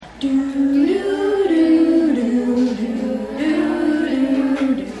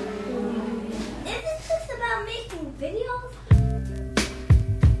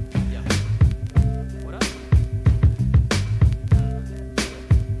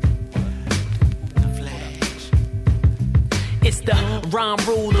It's the rhyme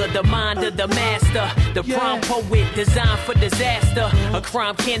ruler, the mind of the master, the prime poet designed for disaster, a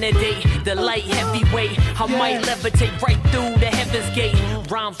crime candidate, the light heavyweight. I might levitate right through the heaven's gate.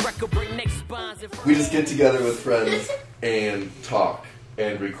 Rhymes record break next spines. We just get together with friends and talk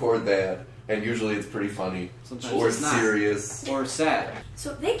and record that, and usually it's pretty funny. Sometimes or it's not. serious Or sad.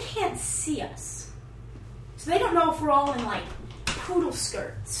 So they can't see us. So they don't know if we're all in like poodle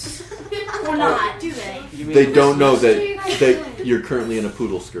skirts or not, do they? You mean They don't know do you guys that doing? you're currently in a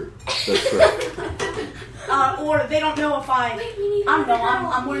poodle skirt. That's correct. Or they don't know if I don't know,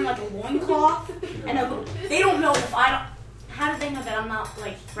 I'm wearing like a loincloth, and they don't know if I don't. How do they know that I'm not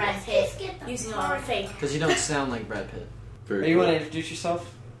like Brad Pitt using a fake? Because you don't sound like Brad Pitt. Very Hey, you cool. want to introduce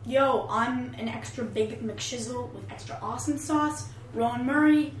yourself? Yo, I'm an extra big McShizzle with extra awesome sauce. Rowan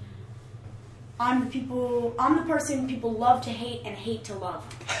Murray. I'm the person people love to hate and hate to love.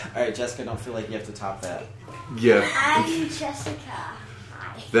 Alright, Jessica, don't feel like you have to top that. Yeah, I'm Jessica.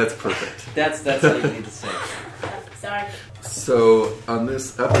 Hi. that's perfect. That's all you need to say. Sorry. So, on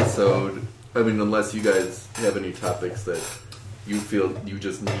this episode, I mean, unless you guys have any topics that you feel you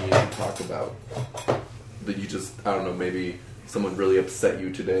just need to talk about, that you just, I don't know, maybe someone really upset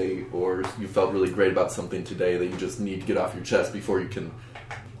you today, or you felt really great about something today that you just need to get off your chest before you can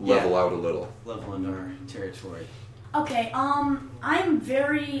level out a little. Level into our territory. Okay, I'm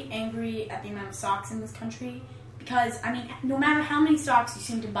very angry at the amount of socks in this country because, I mean, no matter how many socks you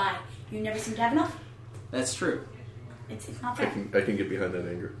seem to buy, you never seem to have enough. That's true. It's not I fair. can get behind that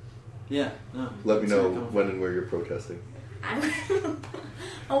anger. Yeah, no. Let me That's where know it comes when and where you're protesting. I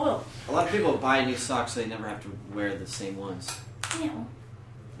will. from. A lot of people buy new socks so they never have to wear the same ones. Yeah.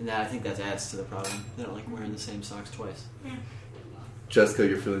 And I think that adds to the problem. They don't like wearing the same socks twice. Jessica,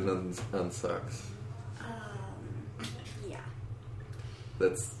 your feelings on socks. Yeah.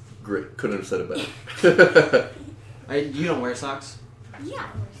 That's great. Couldn't have said it better. You don't wear socks? Yeah.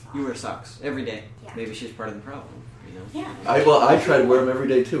 You wear socks every day. Yeah. Maybe she's part of the problem. You know? Yeah. I try to wear them every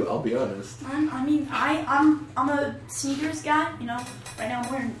day too. I'll be honest. I'm a sneakers guy. You know, right now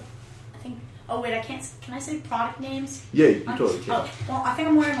I'm wearing. I think. Oh wait, I can't. Can I say product names? Yeah, you totally can. Oh, well, I think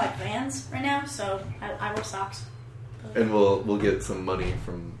I'm wearing like Vans right now, so I wear socks. And we'll get some money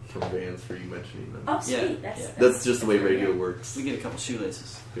from Vans for you mentioning them. Oh, sweet. Yeah, That's That's just the way very radio good. works. We get a couple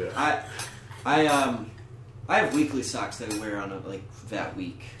shoelaces. Yeah. I have weekly socks that I wear on that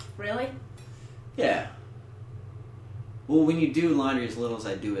week. Really? Yeah. Well, when you do laundry as little as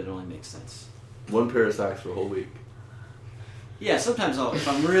I do, it only makes sense. One pair of socks for a whole week. Yeah, sometimes if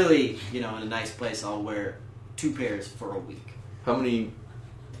I'm really, in a nice place, I'll wear 2 pairs for a week. How many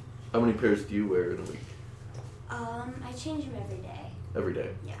pairs do you wear in a week? I change them every day. Every day.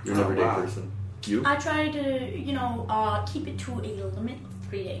 Yeah. You're an Oh, everyday wow. person. You? I try to, keep it to a limit of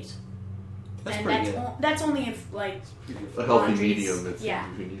 3 days. That's and pretty good. that's only if, like, A healthy laundries. medium. It's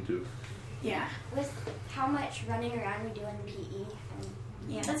Yeah. if you need to. yeah. With how much running around we do in PE,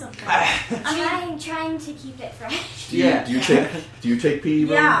 Yeah, that's okay. I'm trying to keep it fresh. Do you take PE?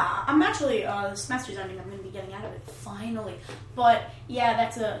 Ron? Yeah, I'm actually, the semester's ending, I'm going to be getting out of it, finally. But, yeah,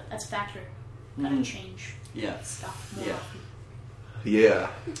 that's a factor. Gotta Mhm. change Yeah. stuff more Yeah. often. Yeah.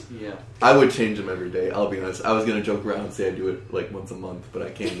 Yeah. I would change them every day. I'll be honest. I was gonna joke around and say I do it like once a month, but I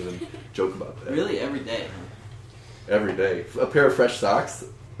can't even joke about that. Really? Every day, huh? Every day, a pair of fresh socks.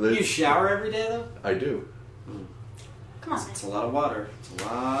 You shower every day, though? I do. Come on, It's a lot of water. It's a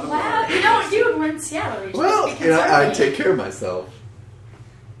lot of wow, water. you know, dude, we're in Seattle. You're Well, supposed to be I conservative. take care of myself.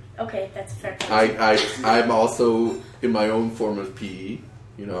 Okay, that's a fair point. I'm also in my own form of PE.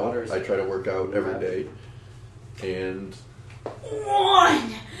 You know, Water is- I try to work out every day, and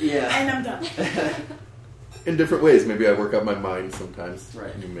One! Yeah. And I'm done. in different ways. Maybe I work out my mind sometimes.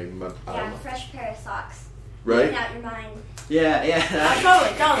 Right. Maybe I don't Yeah, know. fresh pair of socks. Right. Clean out your mind. Yeah.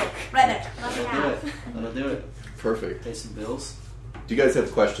 Totally. Right there. Nothing That'll out. do it. That'll do it. Perfect. Pay some bills. Do you guys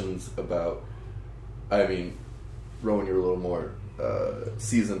have questions about? I mean, Rowan, you're a little more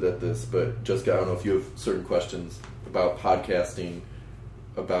seasoned at this, but Jessica, I don't know if you have certain questions about podcasting,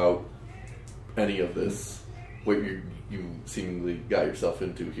 about any of this, what you seemingly got yourself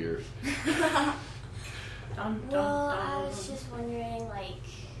into here. Well, I was just wondering, like,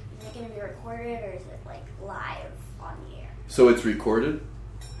 is it going to be recorded or is it, like, live on the air? So it's recorded,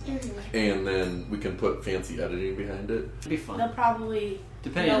 Mm-hmm. and then we can put fancy editing behind it. It'd be fun. They'll probably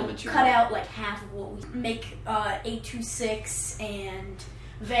Depending on the material. cut out like half of what we make 826 and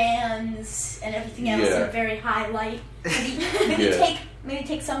Vans and everything else Yeah. in very high light. Maybe Yeah.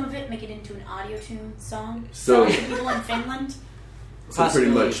 take some of it, make it into an audio tune song. So- Sell it to people in Finland. So pretty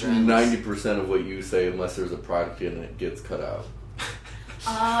much Possibilities, 90% of what you say, unless there's a product in it, gets cut out.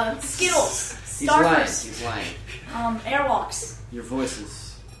 Skittles. He's lying. Starburst. He's lying. Airwalks. Your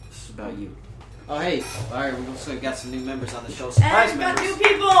voices. This is about you. Oh, hey. All right, we also got some new members on the show. And Surprise we got members. new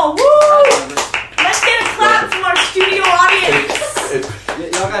people. Woo! Surprise members. Let's get a clap from our studio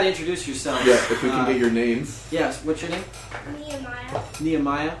audience. Y'all got to introduce yourselves. Yeah, if we can get your names. Yes, what's your name? Nehemiah,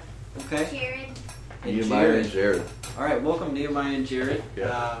 Nehemiah. Okay. Jared. And Nehemiah Jared. and Jared. All right, welcome Nehemiah and Jared.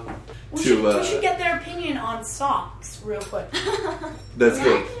 Yeah. We To, should get their opinion on socks real quick. That's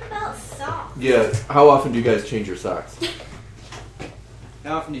good. Talking about socks. Yeah, how often do you guys change your socks?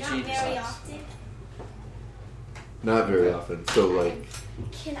 How often do you Not change your very socks? often. Not very often. So, like,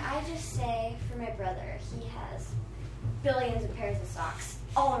 Can I just say, for my brother, he has billions of pairs of socks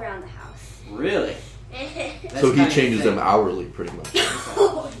all around the house. Really? so he kind of changes thing. them hourly, pretty much.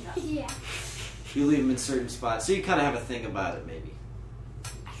 Yeah. You leave them in certain spots, so you kind of have a thing about it, maybe.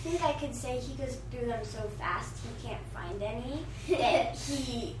 I think I could say he goes through them so fast he can't find any that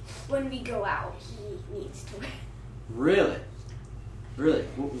when we go out, he needs to wear. Really? Really?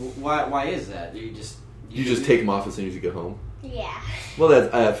 Why is that? You just take them off as soon as you get home? Yeah. Well,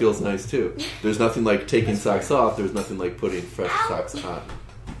 that feels nice, too. There's nothing like taking socks off. There's nothing like putting fresh socks on.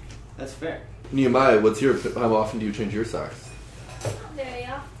 That's fair. Nehemiah, how often do you change your socks? Not very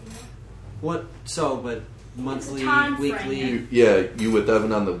often. What? So, but monthly, time frame. weekly, You with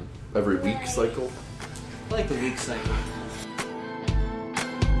Evan on the every week cycle? I like the week cycle.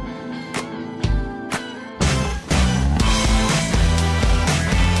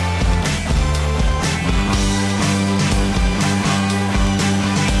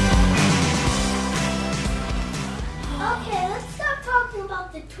 Okay, let's stop talking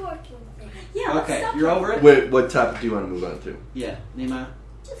about the twerking thing. Yeah. let's Okay, stop you're talking. over it? Wait, what topic do you want to move on to? Yeah, Nehemiah?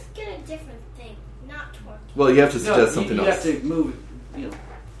 Just get a different thing, not twerking. Well, you have to suggest something you else. have to move, you know.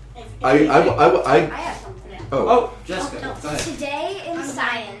 I I have something. Oh, Jessica, no. go ahead. Today in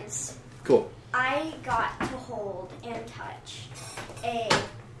science, cool. I got to hold and touch a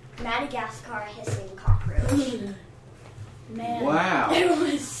Madagascar hissing cockroach. Man. Wow. It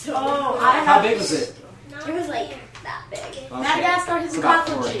was so. Oh, I How have. big was it? It was like that big. Okay. Madagascar has It's about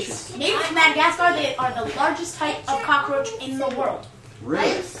 4 cockroaches. inches. Natives of Madagascar, they are the largest type of cockroach in the world.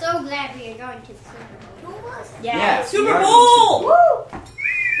 Really? so glad we are going to the Super Bowl. Who was it? Yeah. Yeah, Super we are Bowl! Woo!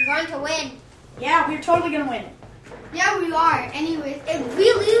 We're going to win. Yeah, we're totally gonna win. Yeah, we are. Anyways, if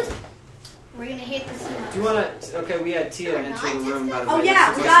we lose, we're gonna hit the Seahawks. Do you want to? Okay, we had Tia enter the room. By the way. Oh yeah,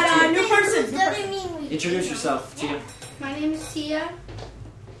 we So got Tia, a new person. Doesn't mean we Introduce yourself, Tia. My name is Tia.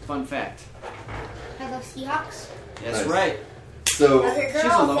 Fun fact. I love Seahawks. That's Nice. right. So, Other She's a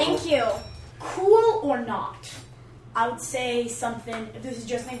girl, local. thank you. Cool or not? I would say something. If this is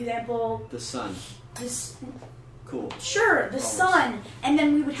just an example, The sun. this Cool. sure the sun, and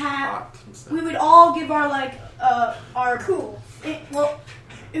then we would have hot and stuff. we would all give our our cool. It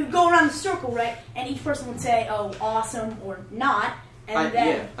would go around the circle, right? And each person would say, "Oh, awesome" or "not," and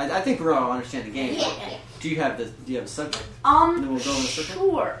then I think we all understand the game. Yeah. Do you have a subject? And then we'll go in a circle.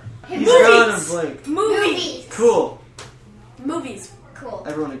 sure. He's gone and Movies. blank. Movies. Cool. Movies. Cool.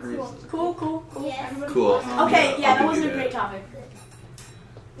 Everyone agrees. Cool. Cool. Yes. Everybody? Cool. Okay, yeah, I'll that give wasn't you a great topic.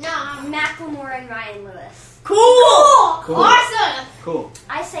 No, Macklemore and Ryan Lewis. Cool. Cool. Awesome. Cool.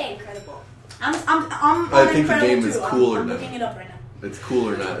 I say incredible. I'm I think the incredible game too. is cool or I'm not. looking it up right now. It's cool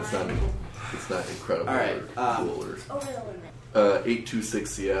or not. It's not incredible All right, or cool or. Over the limit. 826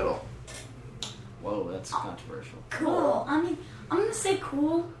 Seattle. Whoa, that's controversial. Cool. I mean, I'm gonna say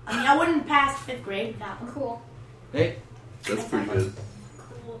cool. I mean, I wouldn't pass 5th grade with that one. Cool. Hey, That's pretty good.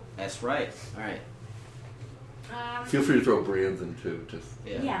 Cool. that's right. All right. Feel free to throw brands in too. Just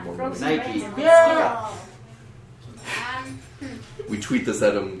Yeah, more throw money. some Nike. brands in. Let's Yeah. We tweet this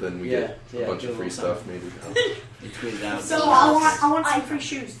at them, then we get Yeah, a bunch do of a free little stuff. Maybe. You tweeted out. So I want some free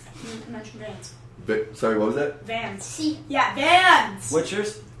shoes. You mentioned Vans. Sorry, what was that? Vans. See Yeah, Vans. What's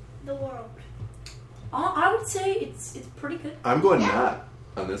yours? the world. I would say it's pretty good. I'm going not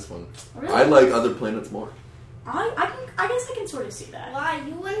on this one. Really? I like Other Planets more. I guess I can sort of see that. Why?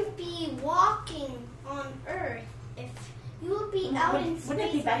 You wouldn't be walking on Earth if you would be out in space. Wouldn't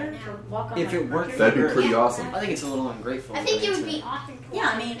it be better right to now. walk on If it weren't Mercury? That'd be Earth. pretty Yeah. awesome. I think it's a little ungrateful. I think but it would it's, be awesome. Yeah,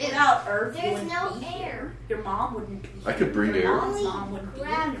 I mean, without Earth, you There's wouldn't no be air. here. Your mom wouldn't be I could bring your air. mom's mom wouldn't be here.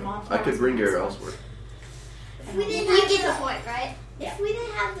 Your mom's I could mom's bring mom's air mom. elsewhere. If we didn't You have get the the point, right? Yeah. If we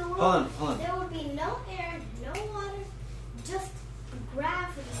didn't have the world, Hold on. there would be no air, no water, just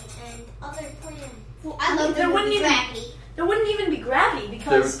gravity and other planets. Well, I love there wouldn't even gravity. there wouldn't even be gravity There,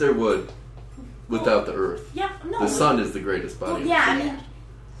 because there would, without the Earth. yeah, no. The sun is the greatest Well, body. yeah, I mean,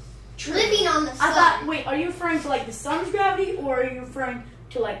 true. Living on the sun. I thought. Wait, are you referring to like the sun's gravity, or are you referring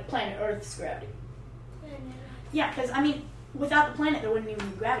to like planet Earth's gravity? Yeah, because I mean, without the planet, there wouldn't even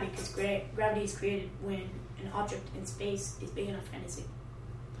be gravity, because gravity is created when an object in space is big enough and is.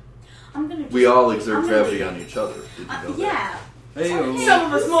 We all exert gravity on each other. Did you know yeah. Hey, Some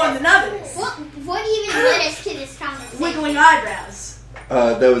of us more than others. What even led us to this conversation? Wiggling eyebrows.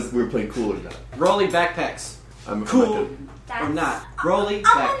 We were playing Cool or Not. Rolly backpacks. I'm Cool or not? Rolly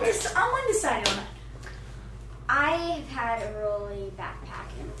backpacks. I'm undecided on that. I have had a rolly backpack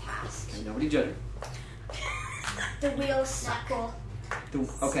in the past. Okay, nobody judging. The wheels suckle. The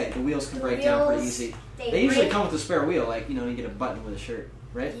wheels can The break down pretty wheels, easy. They They usually break. come with a spare wheel, like, you get a button with a shirt,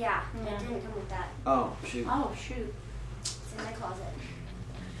 right? Yeah, it didn't come with that. Oh, shoot. Oh, shoot. It's in my closet.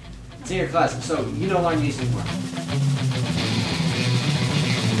 It's in your closet, so you no longer use it anymore.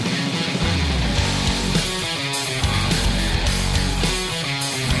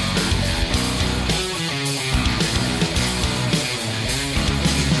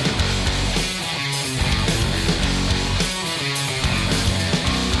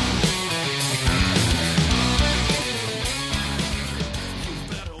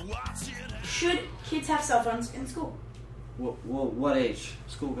 Should kids have cell phones in school? What age?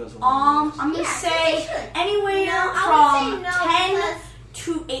 School goes on. I'm gonna Yeah, say they should. anywhere No, I would from say no, 10 because-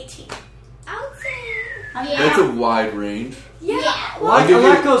 to 18. I would say. Yeah. That's a wide range. Yeah. Yeah. Well, I'll A give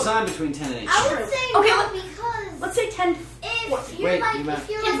lot you- goes on between 10 and 18. I would say Okay, no let- because let's say 10 to if 14. you're Wait, like you if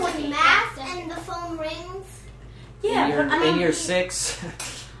you're 10, like 14, math yeah. and the phone rings, Yeah, in but I mean, year 6.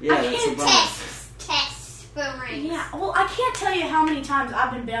 Yeah, I that's a can't bummer. text phone rings. yeah. Well, I can't tell you how many times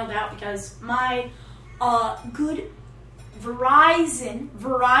I've been bailed out because my good Verizon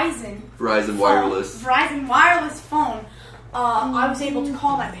wireless phone. I was able to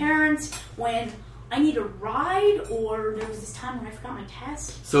call my parents when I need a ride, or there was this time when I forgot my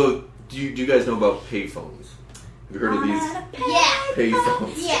test. So, do you guys know about payphones? Have you heard of these Yeah.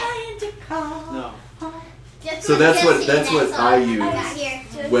 payphones? Yeah. No. Just So when that's what- Jesse that's what and I got used here.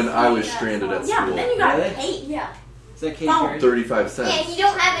 When I was stranded at Yeah, but then you school. gotta Really? pay. Yeah. Is that Katy Phone. Perry? 35 Yeah, cents. you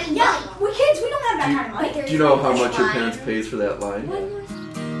don't have any Yeah, money. we kids, we don't have that kind of money. Do you know how much your parents pays for that line?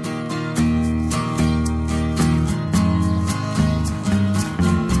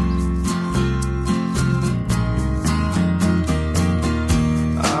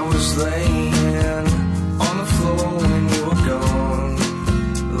 I was laying on the floor when you were gone,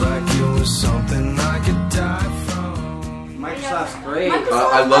 like it was something I could die from. Microsoft's great.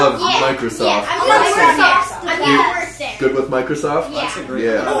 I love Yeah. Microsoft. Yeah, I'm Microsoft. gonna work there. Good with Microsoft? Yeah. That's a great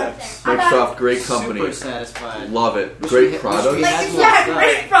Yeah. product. Microsoft, great company. Super satisfied. Love it. Wish Great we product. had more Yeah, stuff.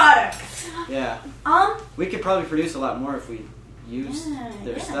 great product. Yeah. Um, We could probably produce a lot more if we used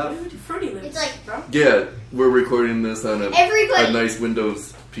their stuff. Dude, Fruity Loops. It's like bro. Yeah, we're recording this on a everybody. nice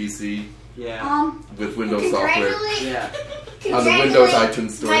Windows PC Yeah. with Windows software. Congratulate, Yeah. On the Windows congratulate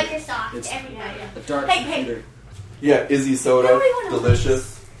iTunes Store. Microsoft. It's- Everybody. A dark Hey, hey. computer. Yeah, Izzy soda, Everyone else.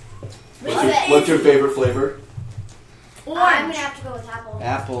 delicious. Okay. What's your favorite flavor? I'm Orange. gonna have to go with apple.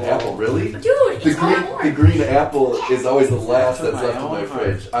 Apple. Apple, really? Dude, The it's all green, the orange. green apple is always the last that's My left in own my heart.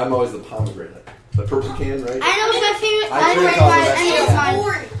 fridge. I'm always the pomegranate. The purple can, right? I know my favorite. I drink all the rest I know of it. mine.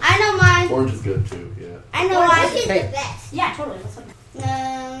 I know mine. Orange is good too, yeah. I know Orange mine. is Hey. the best. Yeah, totally. What's up?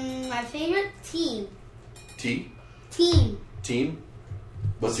 My favorite team. Team?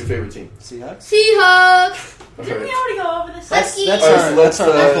 What's your favorite team? Seahawks? Seahawks. Didn't we Okay. already go over this? That's Husky. that's All right, our so that's let's, our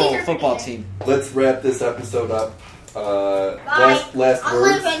uh, full football team. Let's wrap this episode up. Bye. Last I'm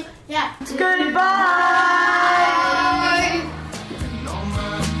words. leaving. Yeah. And all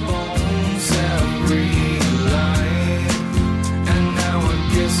my bones have realigned, and now I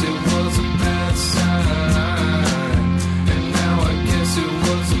guess it was a bad sign. And now I guess it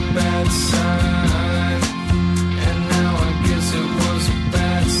was a bad sign. And now I guess it was a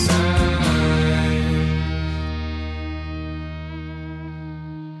bad sign.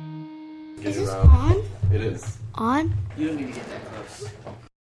 Get Is this around. on? It is. On? You don't need to get that close.